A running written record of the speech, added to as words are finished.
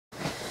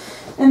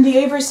And the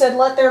Avery said,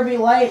 "Let there be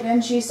light,"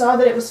 and she saw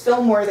that it was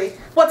film worthy.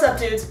 What's up,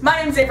 dudes?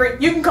 My name's Avery.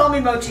 You can call me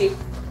Mochi.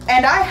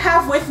 And I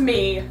have with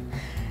me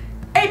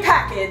a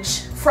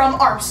package from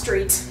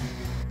Armstreet.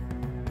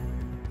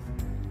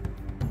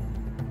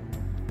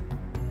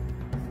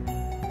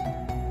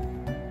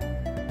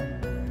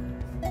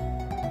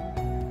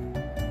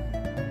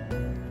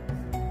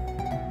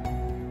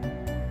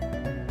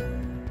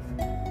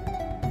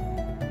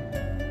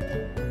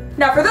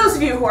 Now, for those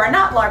of you who are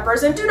not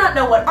LARPers and do not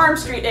know what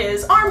Armstreet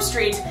is,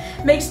 Armstreet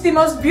makes the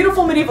most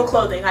beautiful medieval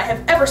clothing I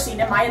have ever seen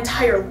in my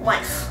entire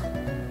life.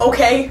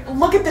 Okay?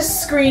 Look at this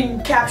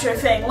screen capture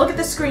thing. Look at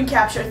this screen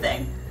capture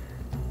thing.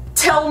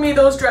 Tell me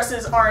those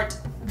dresses aren't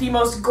the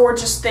most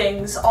gorgeous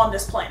things on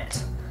this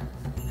planet.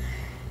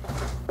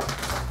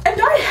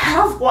 And I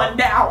have one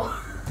now.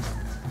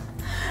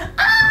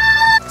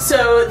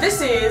 So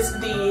this is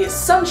the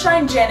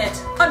Sunshine Janet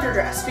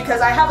underdress, because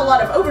I have a lot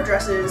of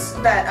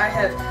overdresses that I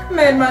have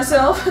made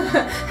myself.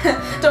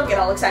 Don't get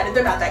all excited,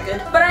 they're not that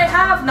good. But I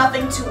have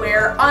nothing to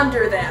wear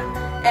under them,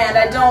 and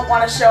I don't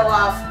want to show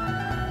off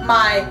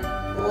my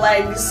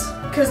legs,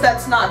 because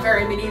that's not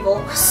very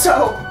medieval.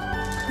 So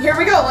here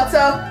we go, let's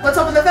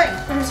open the thing.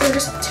 So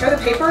just tear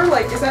the paper,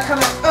 like, is that how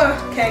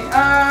okay,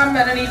 I'm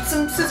gonna need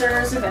some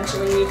scissors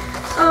eventually.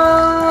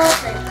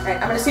 Okay, alright,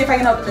 I'm gonna see if I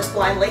can open this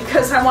blindly,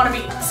 because I want to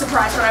be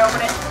surprised when I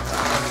open it.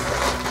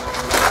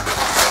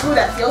 Ooh,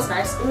 that feels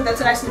nice. Ooh,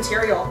 that's a nice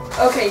material.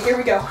 Okay, here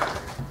we go.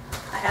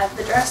 I have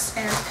the dress,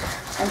 and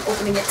I'm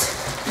opening it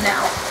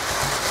now.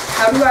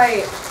 How do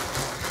I...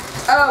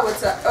 Oh,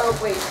 it's a... Oh,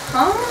 wait,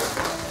 huh?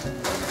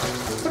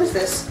 What is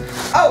this?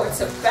 Oh, it's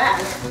a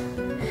bag.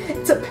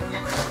 It's a bag.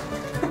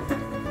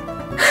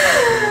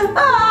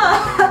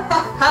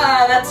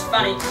 That's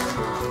funny.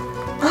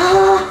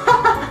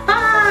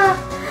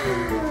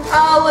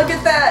 Oh, look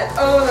at that.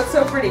 Oh, that's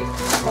so pretty.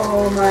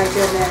 Oh my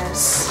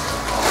goodness.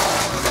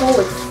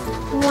 Holy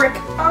frick.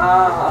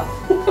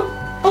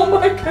 Oh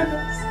my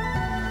goodness.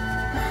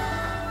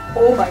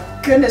 Oh my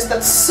goodness,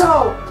 that's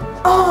so...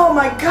 Oh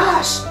my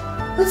gosh.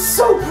 That's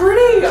so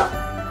pretty.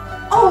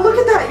 Oh, look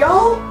at that,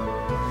 y'all.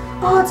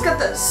 Oh, it's got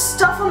the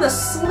stuff on the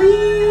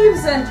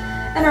sleeves and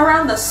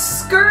around the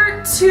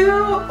skirt too.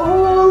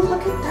 Oh,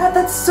 look at that.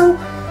 That's so... Oh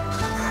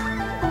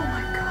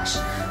my gosh.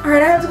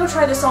 Alright, I have to go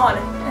try this on.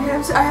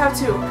 I have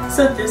to.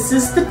 So this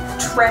is the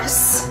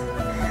dress.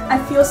 I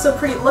feel so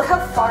pretty. Look how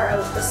far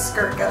out the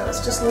skirt goes.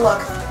 Just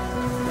look.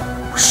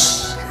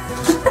 Whoosh.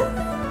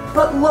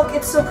 But look,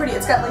 it's so pretty.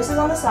 It's got laces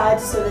on the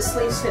sides, so the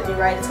sleeves fit me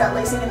right. It's got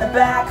lacing in the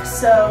back,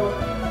 so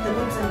the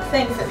boobs and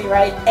thing fit me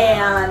right.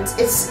 And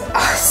it's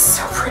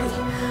so pretty.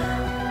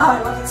 Oh,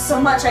 I love it so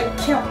much. I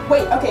can't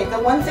wait. Okay, the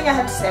one thing I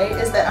have to say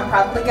is that I'm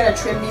probably going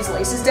to trim these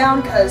laces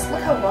down, because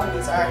look how long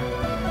these are.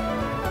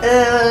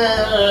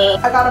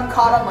 I got them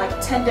caught on like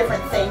 10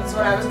 different things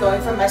when I was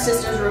going from my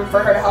sister's room for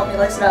her to help me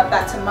lace it up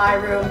back to my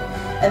room,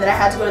 and then I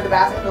had to go to the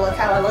bathroom to look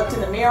how I looked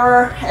in the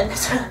mirror, and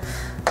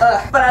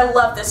but I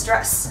love this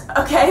dress,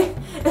 okay?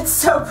 It's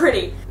so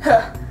pretty.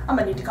 I'm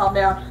gonna need to calm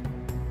down.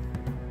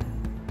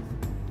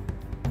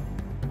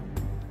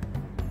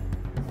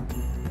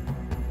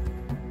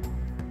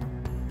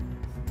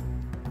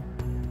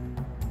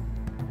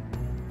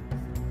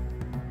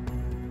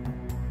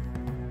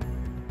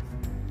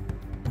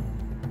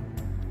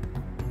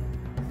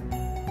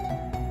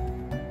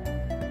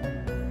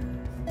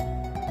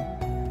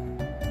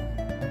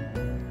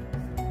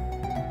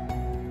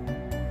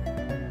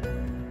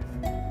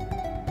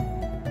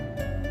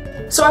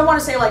 So I want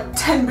to say like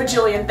 10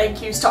 bajillion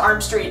thank yous to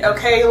Armstreet,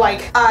 okay?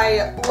 Like,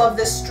 I love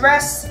this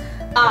dress,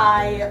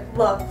 I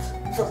love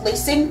the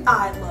lacing,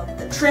 I love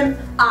the trim,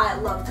 I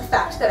love the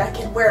fact that I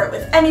can wear it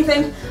with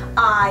anything.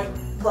 I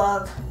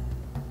love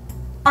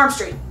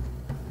Armstreet.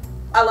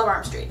 I love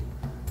Armstreet.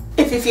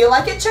 If you feel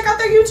like it, check out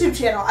their YouTube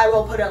channel. I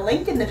will put a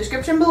link in the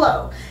description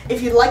below.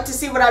 If you'd like to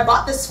see what I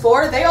bought this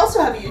for, they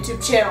also have a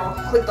YouTube channel.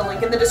 Click the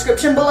link in the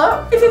description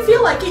below. If you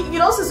feel like it, you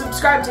can also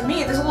subscribe to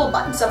me. There's a little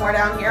button somewhere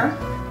down here.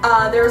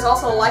 There's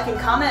also like and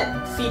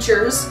comment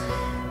features,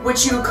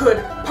 which you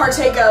could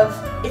partake of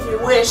if you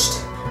wished.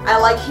 I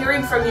like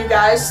hearing from you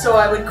guys, so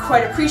I would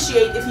quite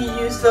appreciate if you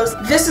use those.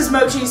 This is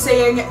Mochi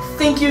saying,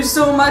 thank you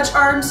so much,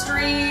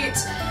 Armstreet,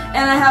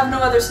 and I have no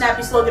other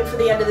snappy slogan for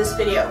the end of this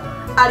video.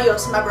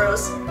 Adios, my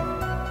bros.